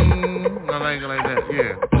 I like it like that,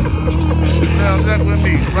 yeah. Now, that's with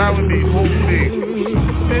me, ride with me, hold with me.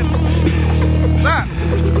 Stop.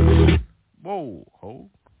 Whoa, hold.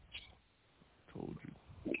 Told you.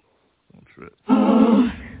 Don't trip.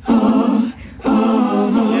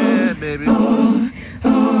 Yeah, baby.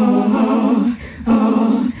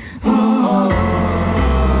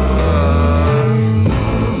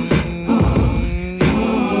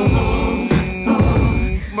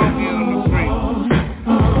 Smoking on the street.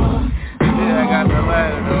 Yeah, I got the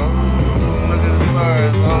lighter though.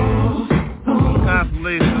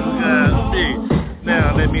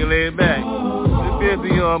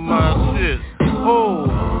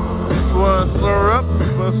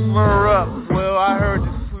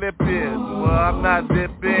 dipping. Well, I'm not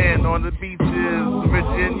dipping on the beaches,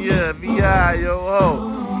 Virginia, VI, yo ho.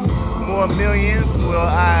 More millions, well,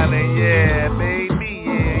 island, yeah, baby,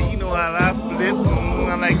 yeah. You know how I flip,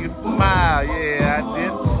 I like your smile, yeah, I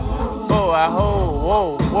did. Oh, I hold,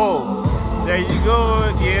 whoa, whoa. There you go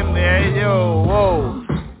again, there you go, whoa.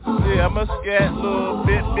 Yeah, I'm a scat little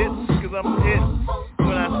bit, cause I'm hit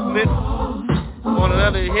when I slip on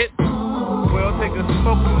another hit. Well, take a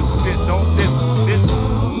smoke and spit, don't dip.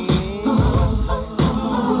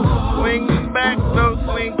 Swing back, so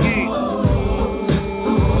slinky.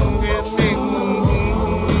 Hit me,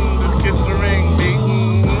 just kiss the ring, beat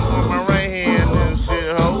on my right hand and shit,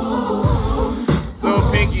 ho. So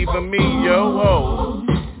pinky for me, yo, whoa.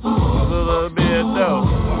 A little bit, though.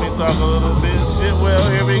 Let me talk a little bit shit, well,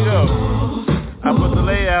 here we go. I put the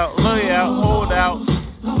layout, hold out,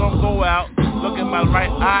 don't go out, look at my right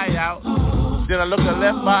eye out. Then I look at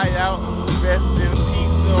left eye out, rest in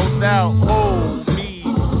peace, no doubt. Hold me,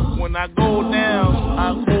 when I go down,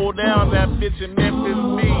 I hold down that bitch in Memphis,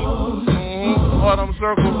 me. All them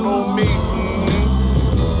circles know me,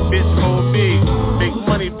 bitch hold me, big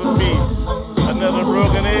money for me. Another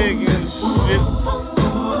broken egg and shit,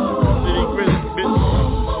 city grits, bitch.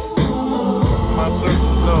 My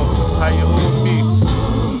circles know how you hold me.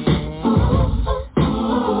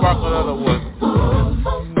 Spark another one.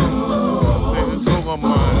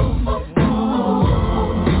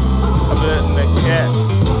 I'm letting the cat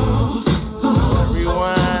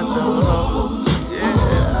rewind the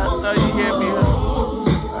yeah, I know you hear me,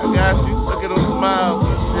 huh? I got you. Look at those smiles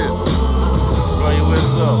and shit. Blow your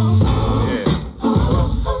whistle. Yeah.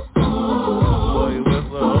 Blow your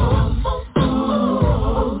whistle.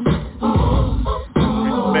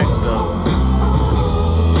 Respect though.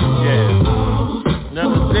 Yeah.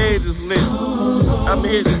 Another stage is lit. I'm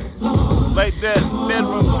hitting. Like that,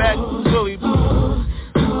 bedroom back, fully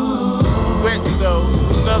wet though.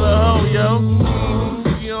 Another hoe, yo.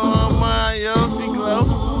 She on mine, yo. She glow.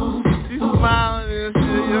 She smiling and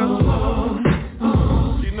shit, yo.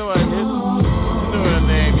 She know I hit. She know her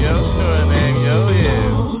name, yo. She know her name, yo. Yeah.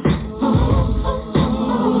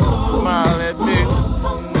 Smile at me.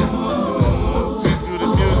 She do the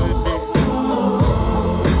music, bitch.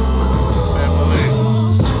 Family.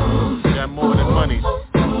 Got more than money.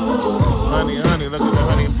 Honey, honey, look at the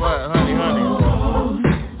honey butt, honey, honey.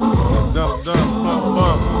 Dump, dump, bump,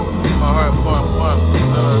 bump. My heart bump, bump.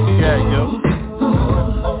 Yeah, yo.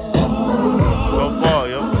 Go far,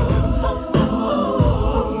 yo.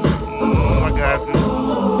 I got this.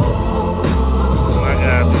 I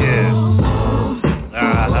got this, yeah.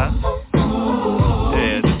 Uh-huh.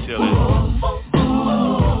 Yeah, just chillin'.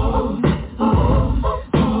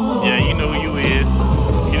 Yeah, you know who you is.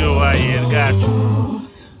 You know who I is. Got you.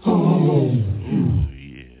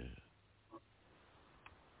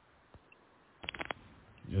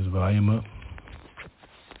 Just volume up.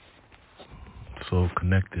 So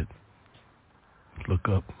connected. Look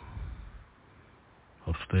up.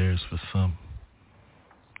 Upstairs for some.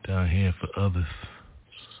 Down here for others.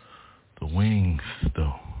 The wings,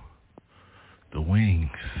 though. The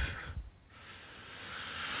wings.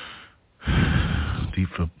 Deep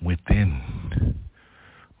from within.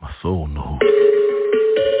 My soul knows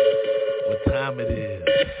what time it is.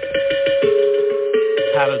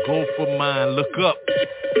 How to go for mine. Look up.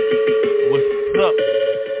 What's up?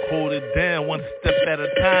 Hold it down one step at a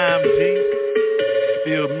time, G.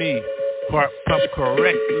 Feel me. Heart pump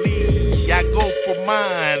correctly. I go for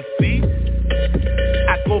mine, see?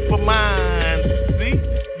 I go for mine, see?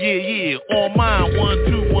 Yeah, on mine. 1,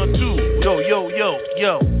 2, 1, 2. Yo, yo, yo,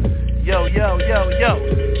 yo. Yo, yo, yo, yo.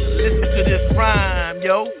 Listen to this rhyme,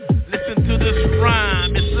 yo. Listen to this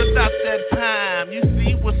rhyme. It's about that time. You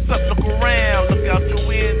see what's up? Look around. Look out your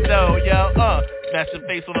window, yo. Smash your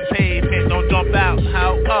face on the pavement. Don't jump out.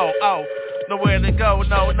 How? Oh. Nowhere to go.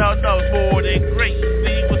 No. More than great.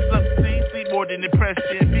 See what's up? See more than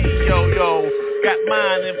impression. Me, yo. Got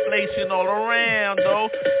mind inflation all around, though.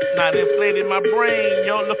 Not inflating my brain,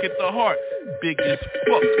 yo. Look at the heart. Big as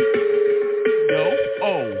fuck. Yo,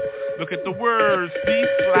 look at the words, see,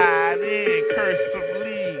 slide in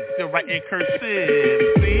cursively, still writing cursive,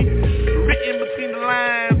 see, written between the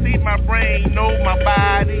lines, see, my brain know my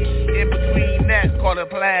body, in between that, call it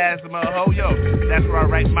plasma, yo, that's where I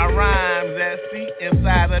write my rhymes at, see,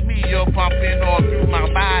 inside of me, yo, pumping all through my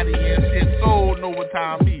body and shit, soul know what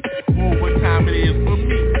time it is for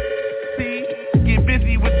me, see, get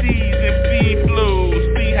busy with these MC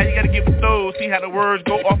flows, see how you gotta get with those, see how the words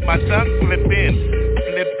go off my tongue, flipping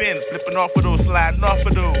off of those, sliding off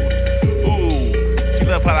of those. Ooh, she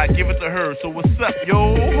love how I give it to her. So what's up,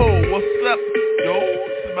 yo? What's up, yo?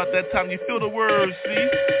 It's about that time you feel the words, see?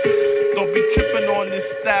 Don't be tripping on this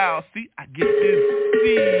style, see? I get this,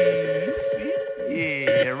 see?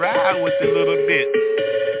 Yeah, ride with it a little bit.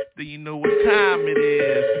 Then you know what time it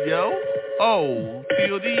is, yo. Oh,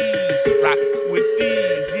 feel these, rock with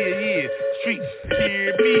these, yeah. Streets,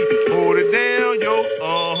 hear me, hold it down, yo.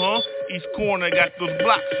 Each corner got those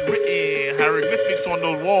blocks written, hieroglyphics on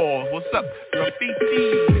those walls. What's up? Graffiti,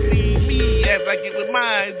 see me as I get with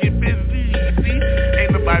mine, get busy, see?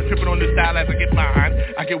 Ain't nobody tripping on this style as I get mine.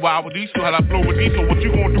 I get wild with these, so how I flow with these. So what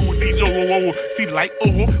you gonna do with these? Oh, see the light,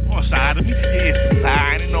 on side of me, yeah, it's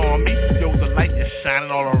shining on me. Yo, the light is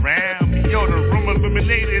shining all around me. Yo, the room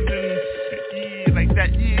illuminated and yeah, like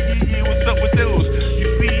that, yeah. What's up with those?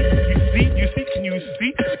 You see? Can you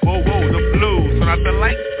see? Whoa, the blues, turn out the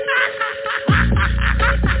lights.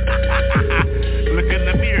 Look in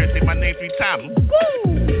the mirror, say my name 3 times.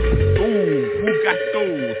 Woo! Ooh, who got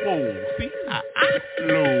those? Whoa, see?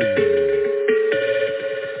 Low.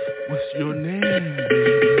 What's your name,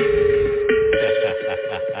 baby?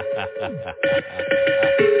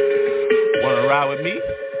 Wanna ride with me?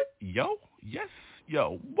 Yo, yes,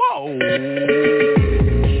 yo, whoa,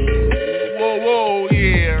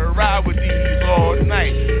 yeah, ride with these all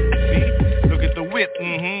night. See, look at the whip,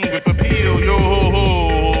 whip appeal,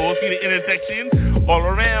 yo, see the intersection all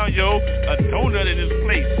around, yo. A donut in this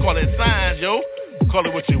place, call it signs, yo. Call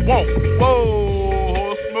it what you want.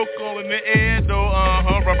 Whoa, smoke all in the air, though.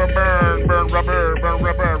 Rubber burn, rubber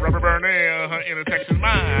burn, intersection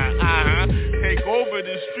mine. Take over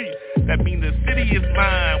the street. That mean the city is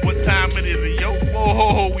mine. What time it is, yo?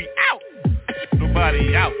 Whoa, we out.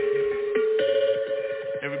 Nobody out.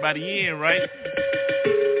 Everybody in, right?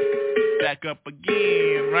 Back up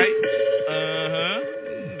again, right?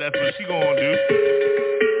 That's what she gonna do.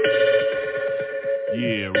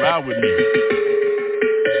 Yeah, ride with me.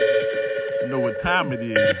 You know what time it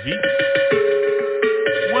is, G.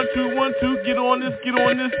 1, 2, 1, 2, get on this.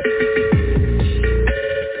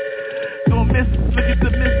 Don't miss, look at the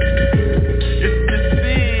miss. It's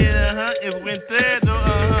missing, it's winter,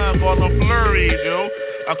 though, call them flurries, yo.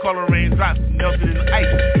 I call them raindrops melted in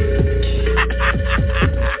ice.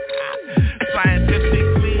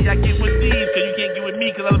 Scientifically, I get with these, cause you can't get with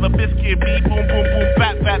me, cause I love a biscuit, beat, boom,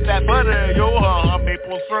 fat, butter, yo,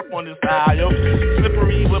 maple syrup on this side, yo,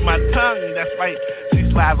 slippery with my tongue, that's right, she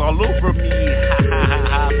slides all over me,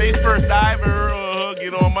 face first diver,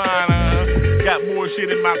 get on mine, got more shit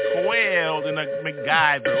in my coil than a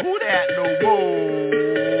MacGyver, who that, no, whoa,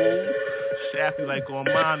 Shaffy like on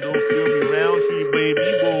mine, don't feel me round, she baby,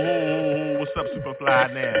 whoa, what's up,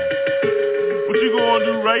 Superfly now, what you gonna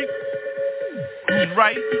do, right? Who's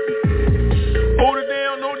right? Hold it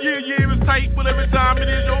down, no, yeah, it's tight, but every time it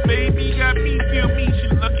is your baby, got me, feel me, she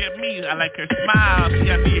look at me, I like her smile, she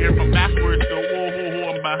got me here from backwards, so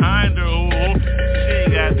I'm behind her, she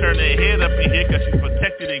ain't gotta turn her head up in here, cause she's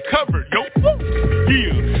protected and covered, yo,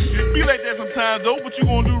 yeah, it be like that sometimes, though, what you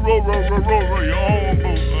gonna do, roll your own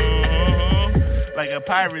boat, like a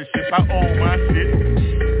pirate ship, I own my shit,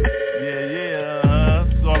 yeah,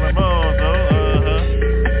 it's all I'm on, though,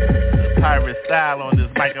 pirate style on this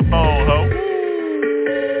microphone, ho.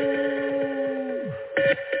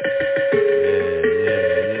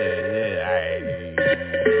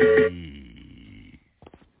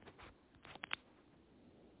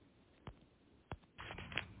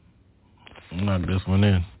 Knock this one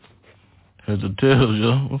in. Here's the tails,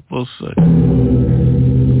 yo. What's supposed to say?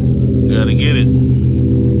 Gotta get it.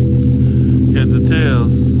 Here's the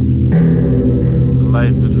tails.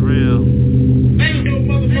 Life is real.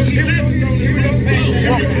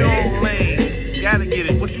 Walk your own lane. Gotta get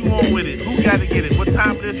it. What you on with it? Who gotta get it? What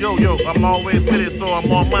time it is? Yo, I'm always with it, so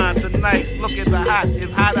I'm on mine tonight. Look at the hot.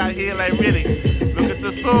 It's hot out here like really. Look at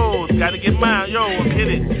the souls. Gotta get mine. Yo, I'm hit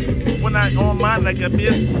it. When I on mine like a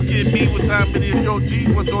bitch, get me what time it is. Yo, G,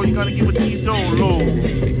 what's all you gonna get with these low?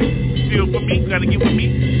 Feel for me, gotta get with me.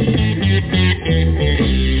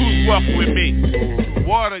 Who's walking with me?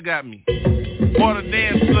 Water got me. Water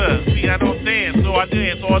dancer. See, I don't dance, so I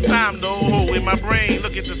dance all the time, though. In my brain,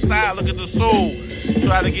 look at the style, look at the soul.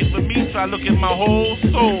 Try to get with me, try to look at my whole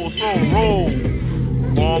soul. So roll.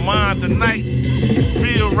 On mine tonight.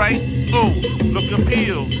 Feel right. So, look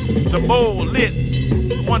appeal. The bowl lit.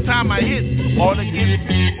 One time I hit, all to get,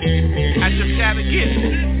 I just gotta get it.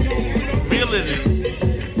 Real is it,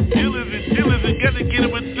 gotta get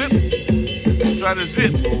it with zip. Try to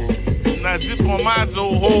zip, now zip on my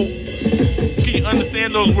hole. Can you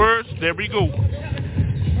understand those words? There we go.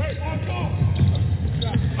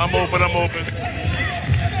 I'm open.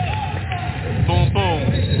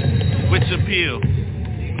 Boom, which appeal.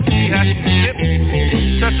 See how she zip?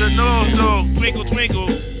 Touch her nose, though, twinkle.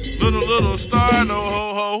 Little star, no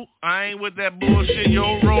ho. I ain't with that bullshit,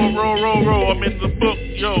 yo. Roll. I'm in the book,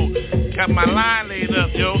 yo. Got my line laid up,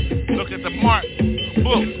 yo. Look at the mark,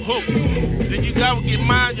 book, hook. Then you gotta get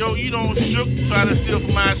mine, yo. You don't shook, try to steal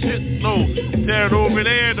from my shit, no. Tear it over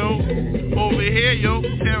there, though. Over here, yo.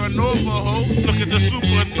 Terranova, ho. Look at the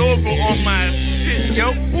supernova on my shit,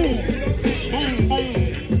 yo. Boom.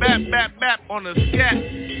 Bap on the scat.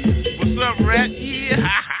 What's up, rat? Yeah,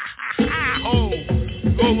 ha. Ho.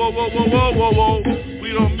 Whoa. We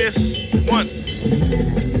don't miss once.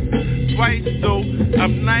 Twice, though.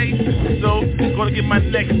 I'm nice, though. Gonna get my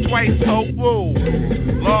next twice, ho. Whoa.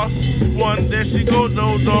 Lost one, there she go,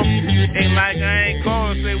 though. Ain't like I ain't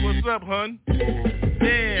calling, say what's up, hun.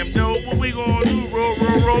 Damn, yo, what we gonna do? Roll.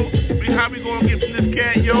 How we gonna get from this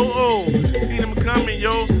cat, yo? Oh, see them coming,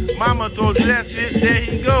 yo. Mama told you that shit, there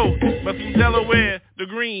he go. But from Delaware, the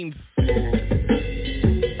Greens.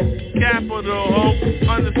 Capital, ho.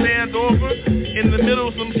 Understand, over. In the middle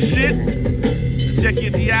of some shit. Check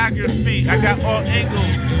your geography. I got all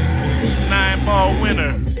angles. 9-ball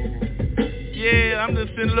winner. Yeah, I'm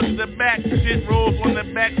just finna look at the back. Shit rolls on the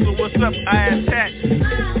back, so what's up? I attack.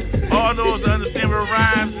 All those that understand what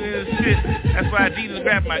rhymes and shit. That's why Jesus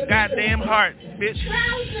grabbed my goddamn heart, bitch.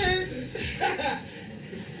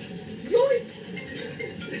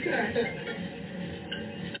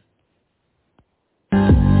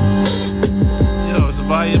 Yo, is the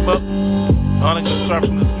volume up? I only gonna start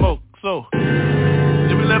from the smoke. So,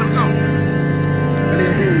 did we let them know?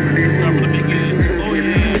 Start from the beginning. Oh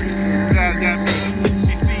yeah, God got me.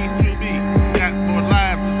 He sees through me. Got more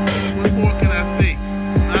lives. What more can I say?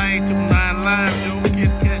 9 lives, yo.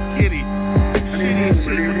 Kitty. Shitty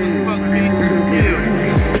shit. What the fuck, me? Yeah.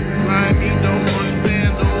 Rhyme me, don't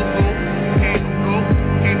understand those hoes. Came from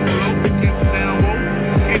low, came from down low,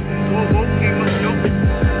 came from whoa, came up yo.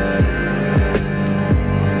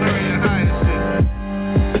 Sorry, you're high and shit.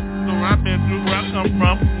 So I've been through where I come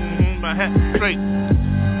from. My hat straight.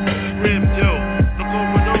 Rim, yo. Look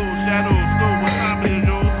over those shadows. So what time it is,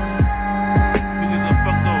 yo? Niggas a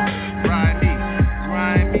fuck those. Ride me.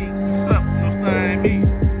 What's up? No sign me.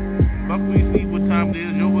 Fuck we see what time it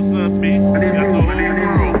is, yo. What's up, me? Got the whole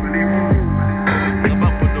world. Come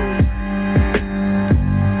up with those.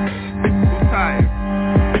 Who's tired?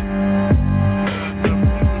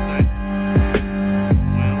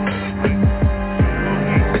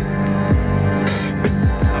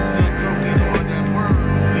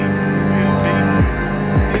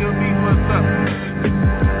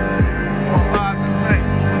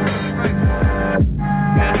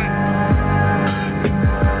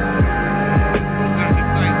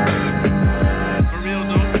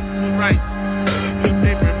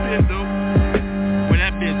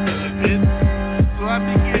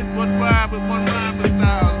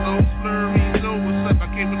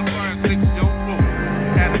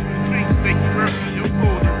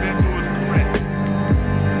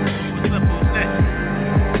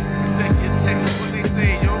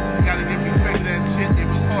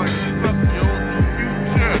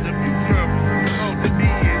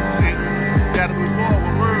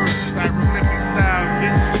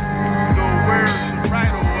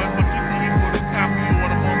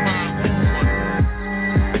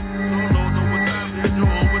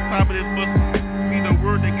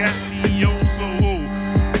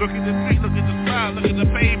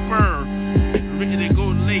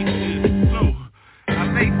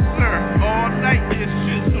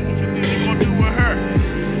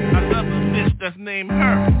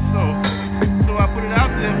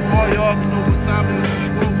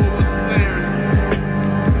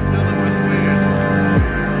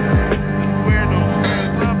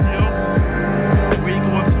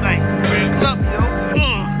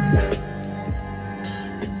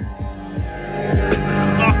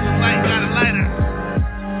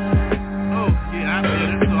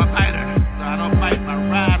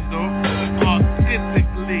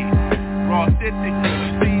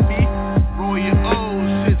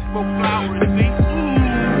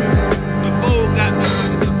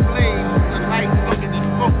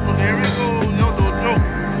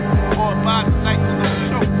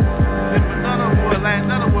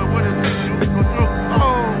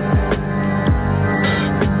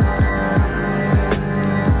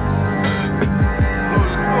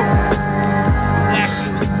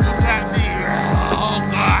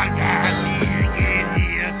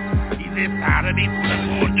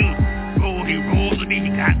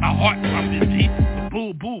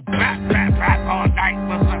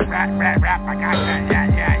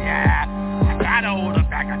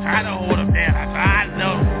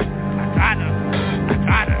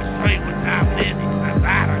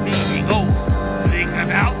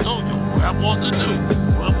 Out, supposed to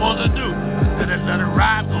do? Let it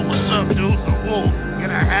ride, so what's up, dude? So, whoa, can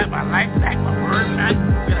I have my life back, my word back?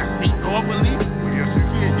 Can I speak normally? Well, yes, you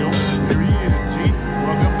can, yo. Here he is, G.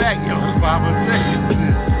 Welcome back, yo. That's Bob and Jay.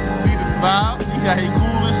 See the Bob? He got his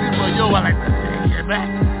cool and shit, but yo, I like to get back.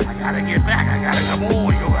 I gotta get back. I gotta come on,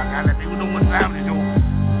 yo. I gotta do what time it is, yo.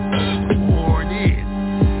 War it is.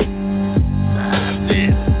 Time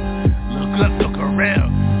this. Look up, look around.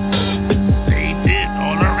 Say this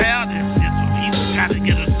all around this shit. So Jesus gotta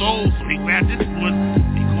get a soul. So he grabbed this one.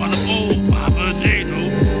 He called him old Papa J, though.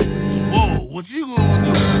 Whoa, what you gonna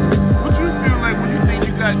do? What you feel like when you think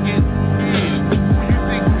you got to get in? When you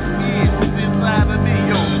think who's inside of me?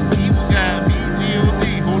 Yo, Jesus got me, G.O.D.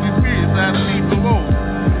 Holy Spirit inside of me. So, whoa.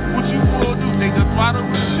 What you gonna do? Take a bottle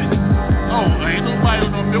of shit? Oh, ain't nobody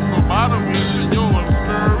on no milk, no bottle of shit. Yo, I'm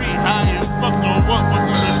scurry. High as fuck, no what?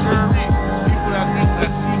 What's in the scurry? People that drink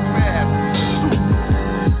that sea crab.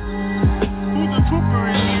 Who's the trooper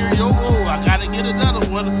in here, yo? Oh, I gotta get another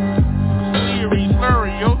one.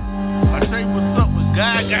 Slurry, yo. I tell you what's up with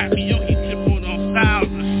God got me, yo. He tip on those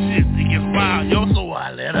styles and shit. He gets wild, yo. So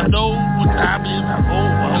I let her know what time it is. I go,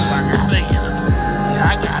 I hope I can say it. Yeah,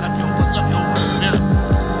 I got him, yo. What's up, yo? What's the minute?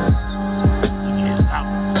 You can't stop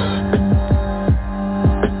me.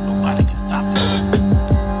 Nobody can stop me.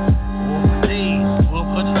 4 days,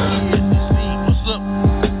 1,200 years. You see, what's up?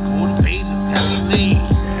 Go to pages, got me laid.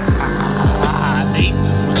 Nathan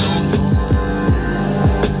was on, yo.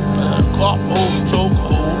 Cough, hold, choke,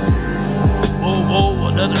 hold.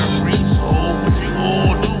 Oh, another free soul. What you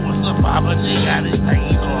gonna do? What's up, Papa G? Got his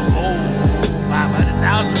thing on gold.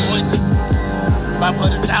 500,000 voices.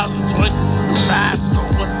 500,000 choices. Rhymes, so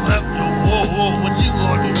what's up, yo? Whoa, what you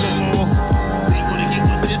gonna do? Whoa. They gonna get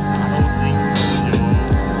with this? I don't think so, yo.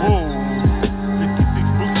 Whoa.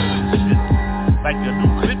 56 books and shit. Like a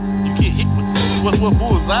new clip, you can't hit with this. What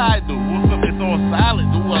bullseye do? What's up? It's all silent.